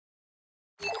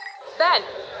Ben,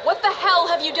 what the hell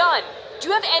have you done? Do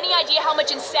you have any idea how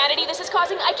much insanity this is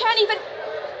causing? I can't even...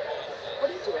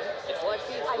 What are you doing? It's like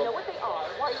these. I know what they are.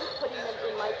 Why are you putting them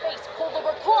in my face? Pull the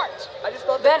report! I just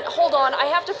thought... Ben, hold on. I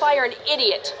have to fire an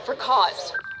idiot for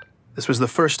cause. This was the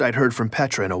first I'd heard from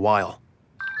Petra in a while.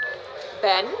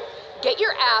 Ben, get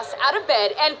your ass out of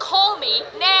bed and call me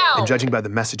now! And judging by the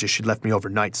messages she'd left me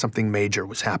overnight, something major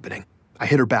was happening. I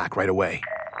hit her back right away.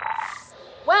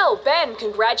 Well, Ben,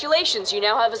 congratulations. You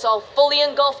now have us all fully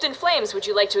engulfed in flames. Would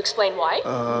you like to explain why?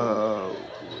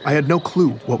 I had no clue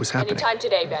what was happening. Anytime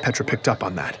today, Ben. Petra picked up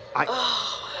on that.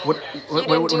 You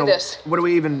didn't do this. What do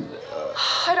we even...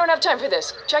 I don't have time for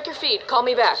this. Check your feed. Call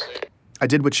me back. I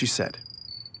did what she said.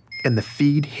 And the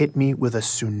feed hit me with a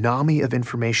tsunami of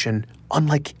information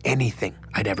unlike anything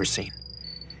I'd ever seen.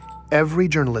 Every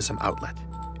journalism outlet,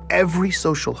 every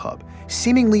social hub,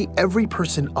 seemingly every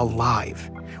person alive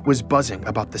was buzzing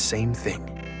about the same thing.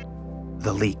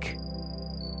 The leak.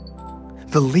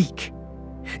 The leak.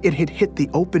 It had hit the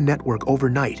open network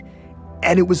overnight,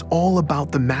 and it was all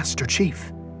about the Master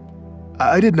Chief.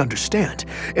 I didn't understand.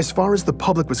 As far as the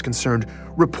public was concerned,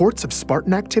 reports of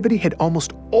Spartan activity had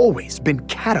almost always been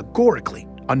categorically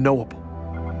unknowable.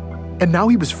 And now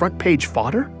he was front-page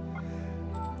fodder?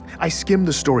 I skimmed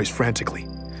the stories frantically,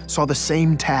 saw the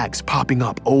same tags popping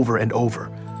up over and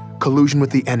over. Collusion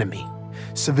with the enemy,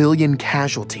 civilian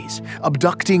casualties,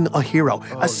 abducting a hero,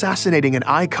 assassinating an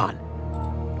icon.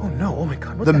 Oh no, oh my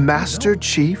God. What The Master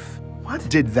Chief What?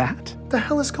 did that? What the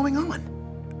hell is going on?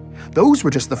 Those were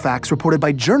just the facts reported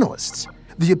by journalists.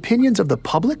 The opinions of the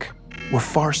public were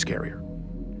far scarier.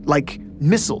 Like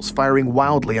missiles firing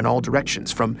wildly in all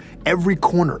directions from every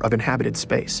corner of inhabited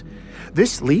space.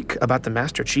 This leak about the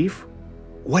Master Chief,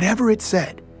 whatever it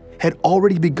said, had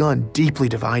already begun deeply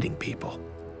dividing people,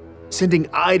 sending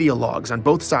ideologues on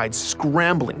both sides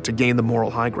scrambling to gain the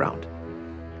moral high ground.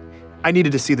 I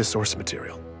needed to see the source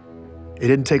material. It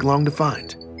didn't take long to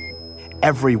find.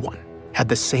 Everyone had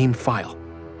the same file,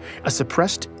 a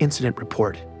suppressed incident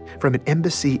report from an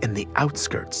embassy in the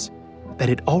outskirts that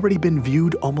had already been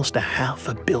viewed almost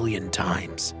 500 million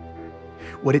times.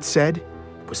 What it said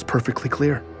was perfectly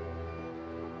clear.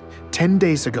 10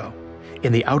 days ago,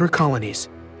 in the outer colonies,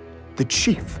 the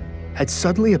chief had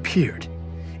suddenly appeared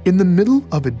in the middle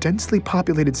of a densely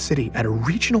populated city at a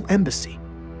regional embassy,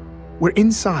 where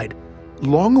inside,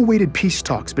 long-awaited peace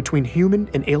talks between human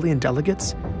and alien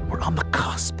delegates were on the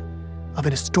cusp of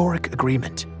an historic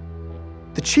agreement.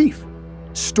 The chief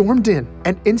stormed in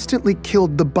and instantly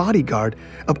killed the bodyguard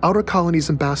of Outer Colonies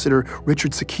Ambassador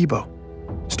Richard Sakibo,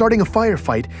 starting a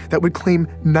firefight that would claim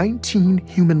 19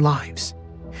 human lives.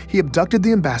 He abducted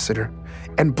the ambassador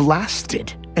and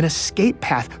blasted an escape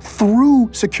path through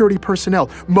security personnel,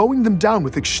 mowing them down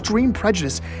with extreme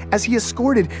prejudice as he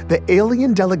escorted the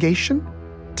alien delegation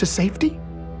to safety.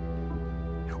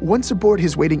 Once aboard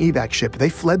his waiting evac ship, they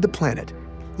fled the planet,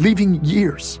 leaving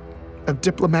years of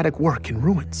diplomatic work in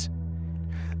ruins.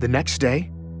 The next day,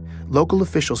 local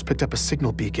officials picked up a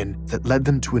signal beacon that led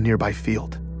them to a nearby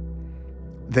field.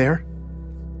 There,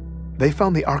 they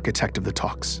found the architect of the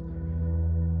talks,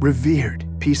 revered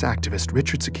peace activist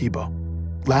Richard Sakibo,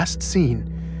 last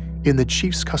seen in the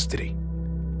chief's custody,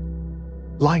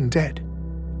 lying dead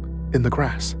in the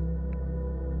grass.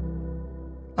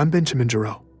 I'm Benjamin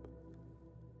Giroux,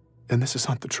 and this is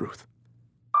Hunt the Truth.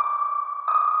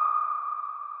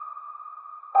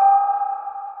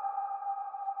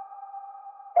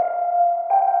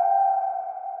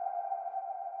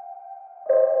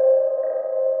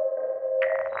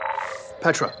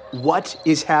 Petra, what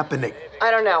is happening? I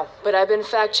don't know, but I've been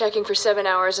fact-checking for 7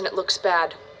 hours and it looks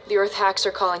bad. The Earth hacks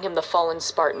are calling him the Fallen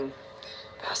Spartan.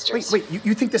 Bastards. Wait,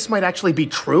 you think this might actually be I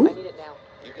true? need it now.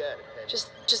 You got it.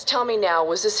 Just tell me now,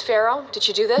 was this Pharaoh? Did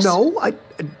you do this? No,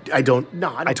 I don't.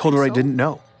 No, I told her I didn't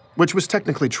know, which was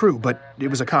technically true, but it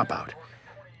was a cop-out.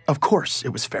 Of course it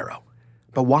was Pharaoh.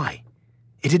 But why?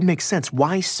 It didn't make sense.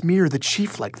 Why smear the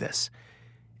chief like this?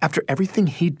 After everything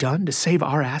he'd done to save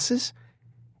our asses?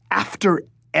 After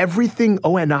everything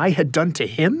ONI had done to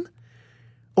him?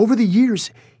 Over the years,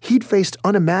 he'd faced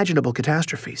unimaginable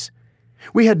catastrophes.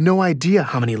 We had no idea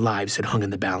how many lives had hung in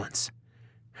the balance.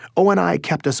 ONI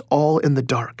kept us all in the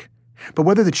dark. But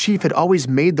whether the chief had always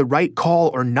made the right call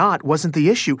or not wasn't the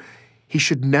issue. He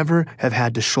should never have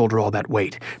had to shoulder all that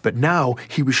weight. But now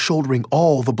he was shouldering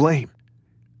all the blame.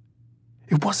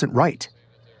 It wasn't right.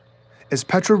 As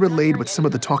Petra relayed what some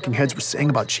of the talking heads were saying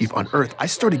about Chief on Earth, I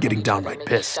started getting downright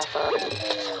pissed.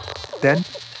 Then,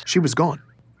 she was gone.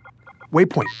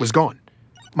 Waypoint was gone.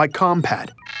 My comm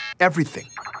pad. Everything.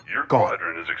 Your gone.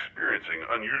 quadrant is experiencing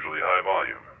unusually high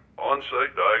volume.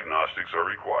 On-site diagnostics are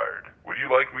required. Would you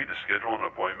like me to schedule an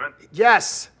appointment?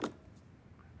 Yes!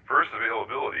 First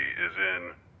availability is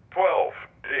in 12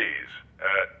 days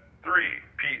at 3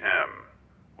 p.m.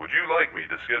 Would you like me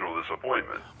to schedule this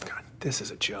appointment? God, this is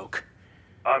a joke.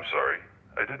 I'm sorry,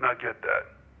 I did not get that.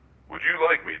 Would you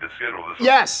like me to schedule this?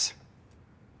 Yes!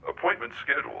 Appointment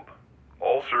scheduled.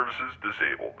 All services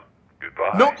disabled.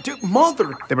 Goodbye. No, dude,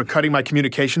 mother! They were cutting my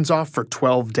communications off for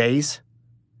 12 days?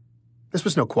 This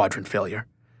was no quadrant failure.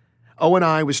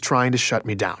 O&I was trying to shut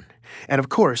me down. And of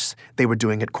course, they were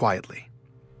doing it quietly.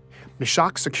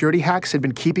 Meshach's security hacks had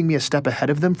been keeping me a step ahead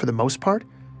of them for the most part,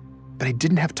 but I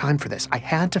didn't have time for this. I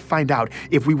had to find out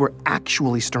if we were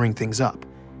actually stirring things up.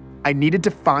 I needed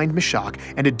to find Meshach,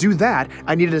 and to do that,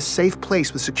 I needed a safe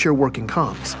place with secure working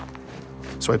comms.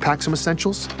 So I packed some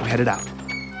essentials and headed out,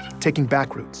 taking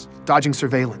back routes, dodging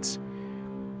surveillance.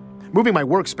 Moving my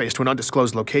workspace to an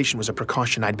undisclosed location was a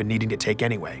precaution I'd been needing to take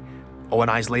anyway.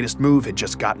 O&I's latest move had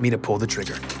just got me to pull the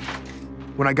trigger.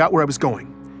 When I got where I was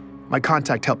going, my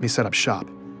contact helped me set up shop.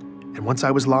 And once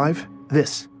I was live,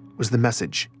 this was the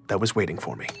message that was waiting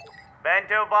for me.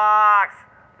 Bento box!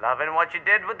 Loving what you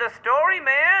did with the story,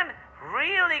 man!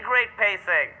 Really great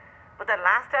pacing. But that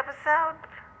last episode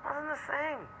wasn't the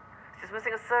same. It's just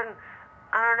missing a certain,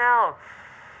 I don't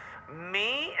know,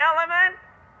 me element?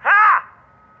 Ha!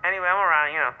 Anyway, I'm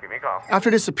around, give me a call. After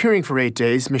disappearing for 8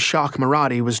 days, Meshach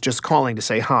Maradi was just calling to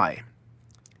say hi.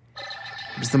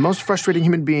 He was the most frustrating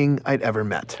human being I'd ever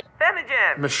met.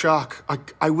 Benjamin! Meshach,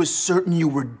 I was certain you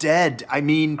were dead. I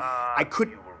mean, I could...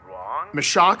 You were wrong?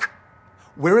 Meshach,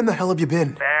 where in the hell have you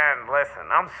been? Ben, listen,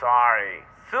 I'm sorry.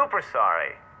 Super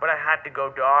sorry. But I had to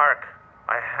go dark.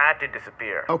 I had to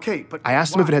disappear. Okay, but I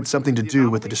asked him if it had something to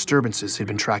do with the disturbances he'd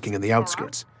been tracking in the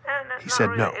outskirts. He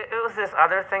said no. It was this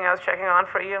other thing I was checking on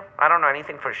for you. I don't know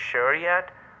anything for sure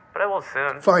yet, but I will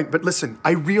soon. Fine, but listen,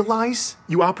 I realize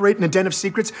you operate in a den of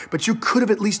secrets, but you could have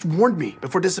at least warned me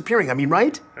before disappearing, I mean,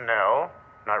 right? No,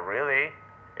 not really.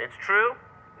 It's true.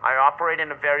 I operate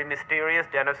in a very mysterious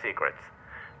den of secrets.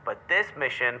 But this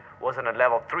mission was on a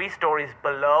level 3 stories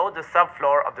below the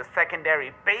subfloor of the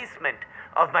secondary basement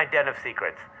of my den of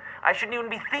secrets. I shouldn't even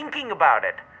be thinking about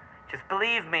it. Just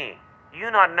believe me,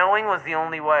 you not knowing was the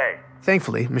only way.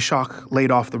 Thankfully, Meshach laid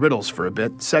off the riddles for a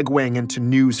bit, segueing into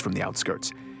news from the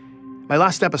outskirts. My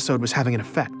last episode was having an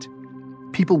effect.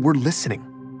 People were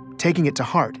listening, taking it to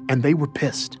heart, and they were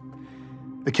pissed.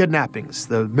 The kidnappings,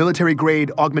 the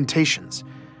military-grade augmentations,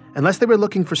 unless they were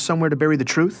looking for somewhere to bury the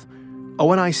truth,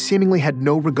 O&I seemingly had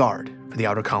no regard for the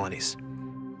outer colonies.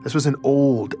 This was an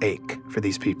old ache for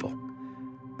these people.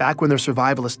 Back when their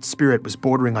survivalist spirit was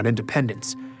bordering on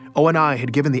independence, O&I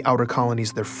had given the outer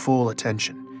colonies their full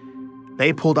attention.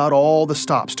 They pulled out all the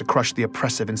stops to crush the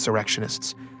oppressive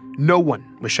insurrectionists. No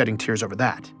one was shedding tears over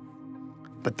that.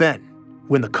 But then,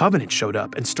 when the Covenant showed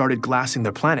up and started glassing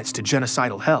their planets to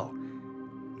genocidal hell,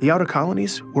 the outer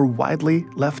colonies were widely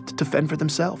left to fend for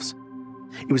themselves.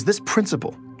 It was this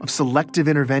principle of selective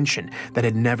intervention that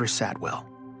had never sat well.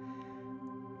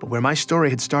 But where my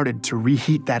story had started to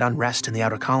reheat that unrest in the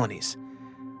outer colonies,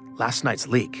 last night's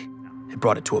leak had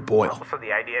brought it to a boil. So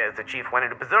the idea is the chief went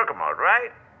into berserker mode,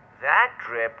 right? That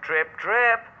drip, drip,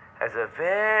 drip has a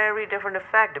very different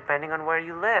effect depending on where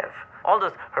you live. All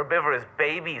those herbivorous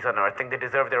babies on Earth think they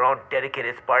deserve their own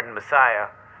dedicated Spartan messiah.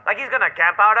 Like he's gonna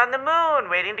camp out on the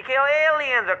moon, waiting to kill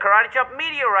aliens or karate chop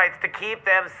meteorites to keep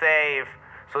them safe.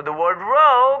 So the word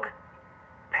rogue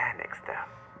panics them.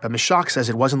 But Meshach says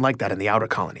it wasn't like that in the outer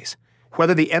colonies.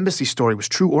 Whether the embassy story was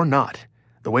true or not,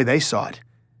 the way they saw it,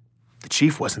 the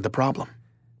chief wasn't the problem.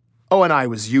 O&I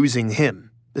was using him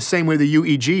the same way the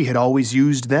UEG had always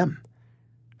used them.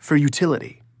 For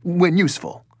utility, when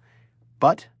useful,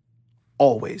 but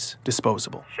always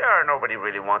disposable. Sure, nobody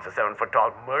really wants a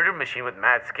 7-foot-tall murder machine with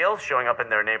mad skills showing up in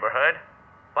their neighborhood.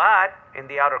 But in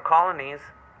the outer colonies,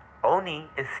 Oni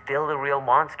is still the real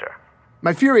monster.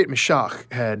 My fury at Meshach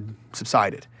had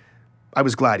subsided. I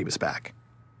was glad he was back.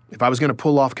 If I was going to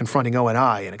pull off confronting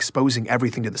O&I and exposing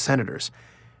everything to the senators,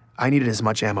 I needed as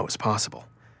much ammo as possible.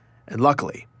 And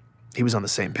luckily, he was on the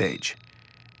same page.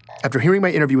 After hearing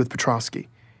my interview with Petrovsky,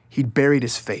 he'd buried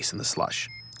his face in the slush,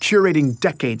 curating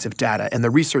decades of data and the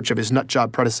research of his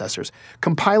nutjob predecessors,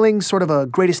 compiling sort of a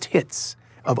greatest hits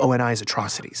of O&I's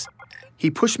atrocities.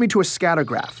 He pushed me to a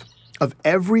scattergraph of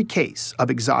every case of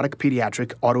exotic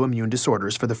pediatric autoimmune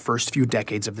disorders for the first few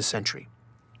decades of the century.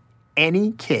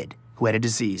 Any kid who had a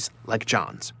disease like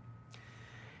John's.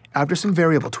 After some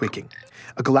variable tweaking,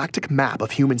 a galactic map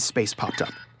of human space popped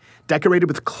up, decorated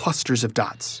with clusters of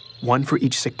dots, one for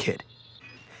each sick kid.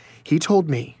 He told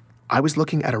me I was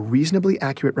looking at a reasonably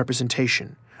accurate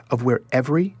representation of where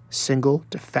every single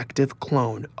defective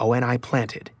clone ONI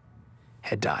planted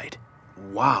had died.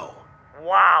 Wow.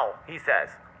 Wow, he says.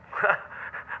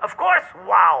 Of course,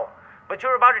 wow. But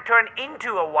you're about to turn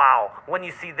into a wow when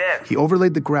you see this. He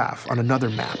overlaid the graph on another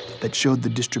map that showed the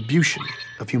distribution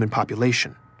of human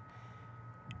population.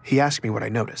 He asked me what I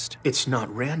noticed. It's not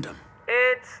random.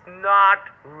 It's not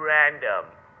random.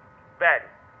 Ben,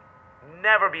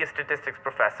 never be a statistics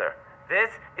professor.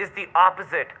 This is the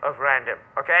opposite of random,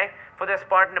 okay? For their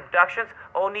Spartan abductions,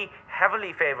 Oni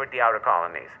heavily favored the outer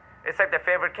colonies. It's like their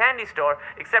favorite candy store,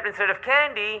 except instead of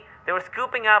candy, they were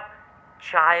scooping up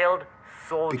child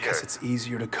soldiers. Because it's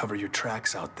easier to cover your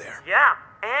tracks out there. Yeah,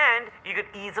 and you could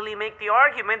easily make the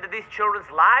argument that these children's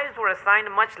lives were assigned a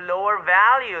much lower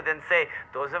value than, say,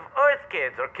 those of Earth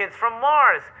kids or kids from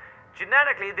Mars.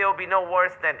 Genetically, they will be no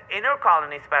worse than inner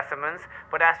colony specimens,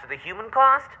 but as to the human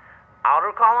cost,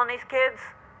 outer colonies kids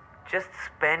just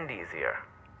spend easier.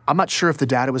 I'm not sure if the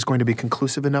data was going to be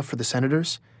conclusive enough for the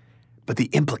senators, but the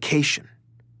implication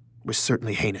was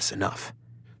certainly heinous enough.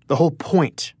 The whole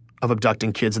point of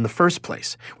abducting kids in the first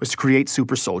place was to create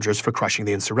super soldiers for crushing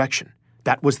the insurrection.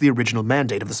 That was the original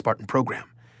mandate of the Spartan program.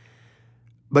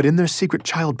 But in their secret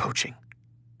child poaching,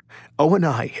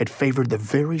 ONI had favored the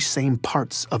very same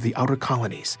parts of the outer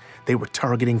colonies they were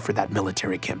targeting for that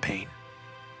military campaign.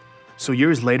 So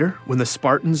years later, when the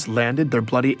Spartans landed their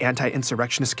bloody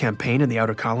anti-insurrectionist campaign in the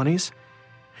outer colonies,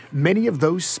 many of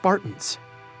those Spartans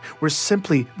were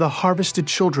simply the harvested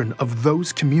children of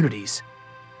those communities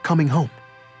coming home.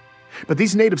 But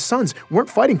these native sons weren't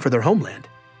fighting for their homeland.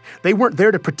 They weren't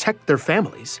there to protect their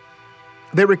families.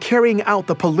 They were carrying out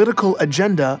the political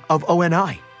agenda of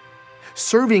ONI,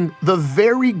 serving the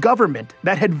very government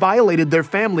that had violated their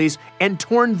families and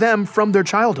torn them from their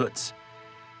childhoods.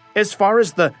 As far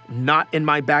as the not in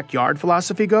my backyard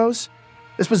philosophy goes,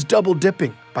 this was double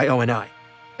dipping by ONI,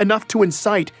 enough to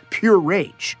incite pure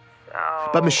rage.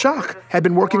 But Meshach had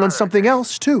been working on something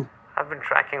else too. I've been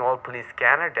tracking old police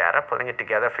scanner data, putting it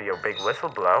together for your big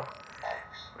whistleblow.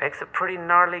 Makes a pretty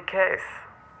gnarly case.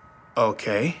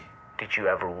 Okay. Did you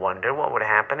ever wonder what would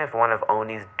happen if one of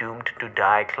Oni's doomed to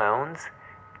die clones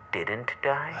didn't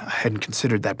die? I hadn't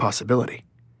considered that possibility,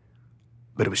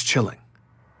 but it was chilling.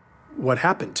 What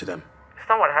happened to them? It's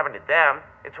not what happened to them.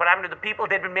 It's what happened to the people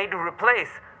they'd been made to replace.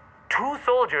 2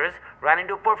 soldiers ran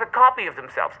into a perfect copy of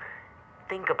themselves.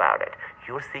 Think about it.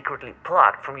 You're secretly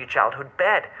plucked from your childhood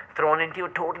bed, thrown into a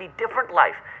totally different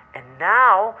life. And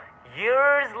now,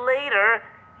 years later,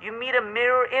 you meet a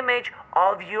mirror image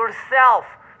of yourself.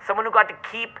 Someone who got to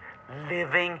keep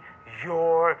living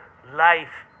your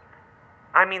life.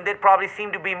 I mean, they'd probably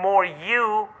seem to be more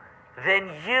you than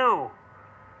you.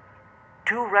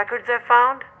 2 records I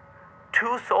found,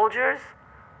 2 soldiers,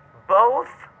 both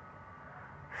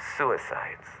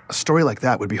suicides. A story like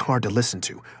that would be hard to listen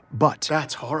to, but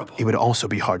That's horrible. it would also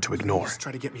be hard to ignore. Just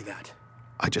try to get me that.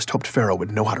 I just hoped Pharaoh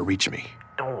would know how to reach me.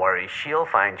 Don't worry, she'll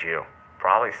find you.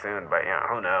 Probably soon, but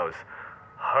who knows.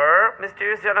 Her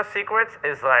mysterious den of secrets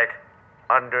is like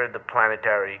under the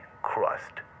planetary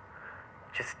crust.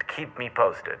 Just keep me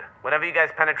posted. Whenever you guys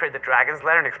penetrate the dragon's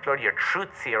lair and explore your truth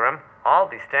serum, I'll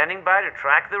be standing by to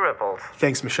track the ripples.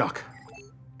 Thanks, Meshach.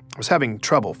 I was having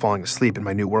trouble falling asleep in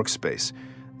my new workspace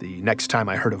the next time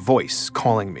I heard a voice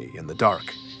calling me in the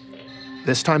dark.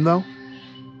 This time, though,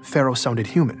 Pharaoh sounded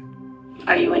human.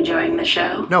 Are you enjoying the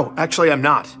show? No, actually, I'm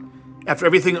not. After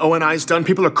everything ONI's done,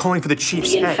 people are calling for the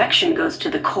chief's The head. infection goes to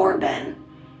the core, Ben.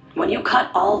 When you cut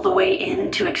all the way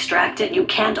in to extract it, you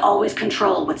can't always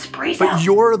control what sprays out. But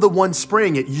you're the one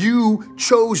spraying it. You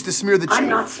chose to smear the chief. I'm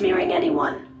not smearing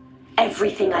anyone.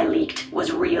 Everything I leaked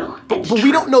was real and But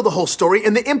we don't know the whole story,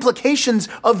 and the implications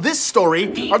of this story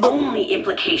The are the... only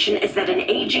implication is that an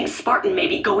aging Spartan may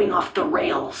be going off the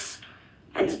rails.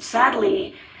 And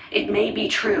sadly, it may be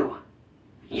true.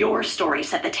 Your story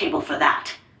set the table for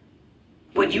that.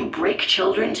 When you break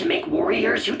children to make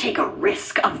warriors, you take a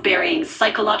risk of burying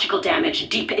psychological damage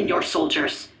deep in your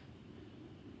soldiers.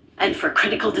 And for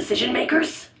critical decision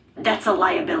makers, that's a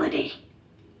liability.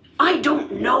 I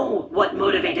don't know what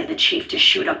motivated the chief to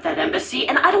shoot up that embassy,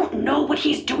 and I don't know what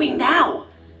he's doing now.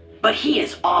 But he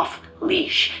is off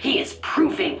leash. He is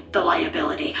proving the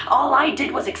liability. All I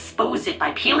did was expose it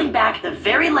by peeling back the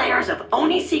very layers of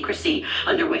Oni secrecy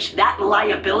under which that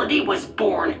liability was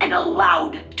born and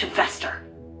allowed to fester.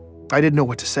 I didn't know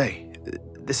what to say.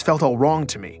 This felt all wrong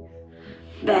to me.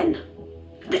 Ben,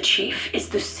 the chief is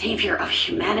the savior of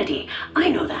humanity. I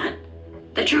know that.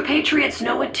 The true patriots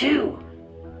know it too.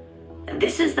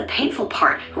 This is the painful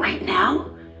part. Right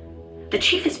now, the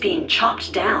chief is being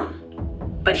chopped down,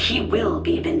 but he will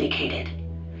be vindicated.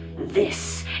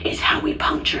 This is how we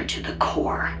puncture to the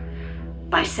core.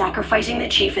 By sacrificing the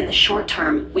chief in the short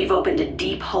term, we've opened a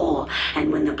deep hole,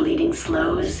 and when the bleeding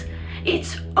slows,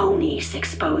 it's Oni's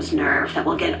exposed nerve that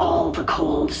will get all the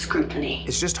cold scrutiny.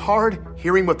 It's just hard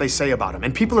hearing what they say about him,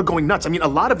 and people are going nuts. I mean, a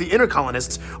lot of the inner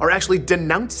colonists are actually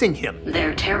denouncing him.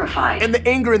 They're terrified. And the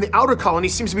anger in the outer colony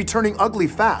seems to be turning ugly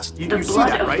fast. You see blood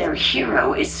that, of right? their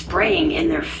hero is spraying in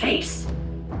their face.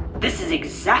 This is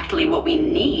exactly what we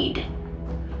need.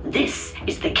 This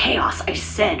is the chaos I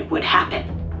said would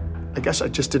happen. I guess I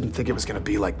just didn't think it was gonna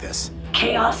be like this.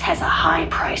 Chaos has a high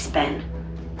price, Ben.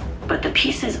 But the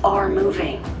pieces are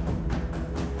moving.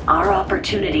 Our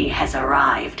opportunity has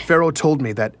arrived. Pharaoh told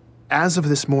me that as of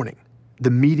this morning,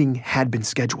 the meeting had been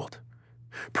scheduled.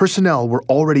 Personnel were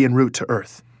already en route to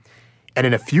Earth. And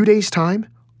in a few days' time,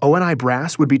 ONI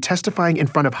brass would be testifying in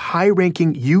front of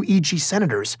high-ranking UEG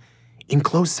senators in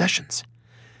closed sessions.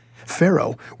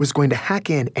 Pharaoh was going to hack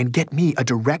in and get me a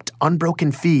direct,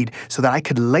 unbroken feed so that I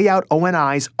could lay out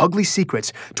ONI's ugly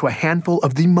secrets to a handful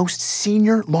of the most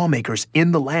senior lawmakers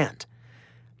in the land.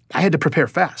 I had to prepare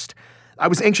fast. I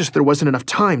was anxious there wasn't enough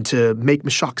time to make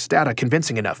Meshach's data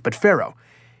convincing enough, but Pharaoh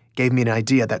gave me an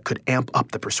idea that could amp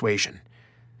up the persuasion.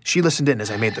 She listened in as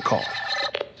I made the call.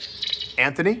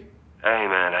 Anthony? Hey,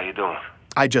 man, how you doing?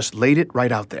 I just laid it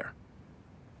right out there.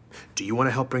 Do you want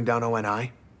to help bring down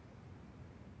ONI?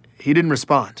 He didn't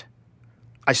respond.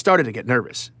 I started to get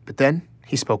nervous, but then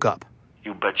he spoke up.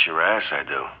 You bet your ass I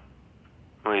do.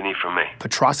 What do you need from me?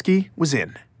 Petrosky was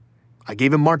in. I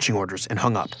gave him marching orders and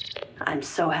hung up. I'm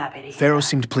so happy to hear Pharaoh that.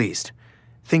 seemed pleased.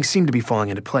 Things seemed to be falling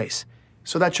into place.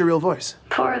 So that's your real voice?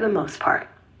 For the most part.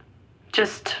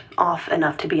 Just off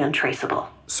enough to be untraceable.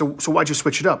 So why'd you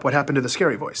switch it up? What happened to the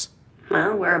scary voice?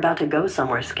 Well, we're about to go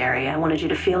somewhere scary. I wanted you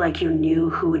to feel like you knew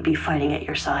who would be fighting at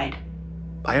your side.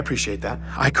 I appreciate that.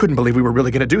 I couldn't believe we were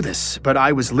really gonna do this, but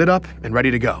I was lit up and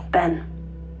ready to go. Ben,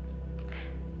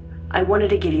 I wanted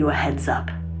to give you a heads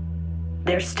up.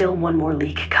 There's still one more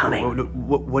leak coming.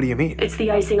 What do you mean? It's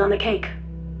the icing on the cake.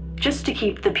 Just to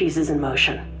keep the pieces in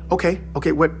motion. Okay,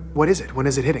 what is it? When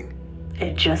is it hitting?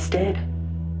 It just did.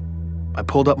 I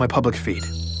pulled up my public feed.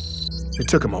 It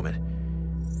took a moment.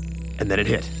 And then it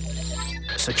hit.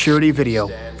 A security video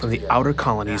from the Outer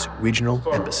Colony's regional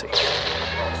embassy.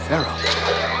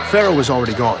 Pharaoh was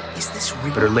already gone. Is this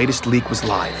real? But her latest leak was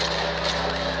live.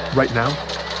 Right now,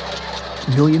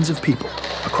 millions of people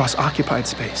across occupied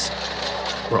space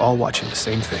were all watching the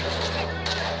same thing.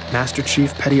 Master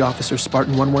Chief Petty Officer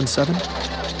Spartan 117,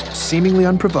 seemingly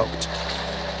unprovoked,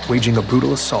 waging a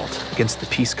brutal assault against the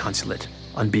peace consulate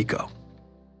on Biko.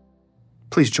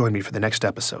 Please join me for the next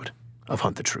episode of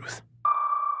Hunt the Truth.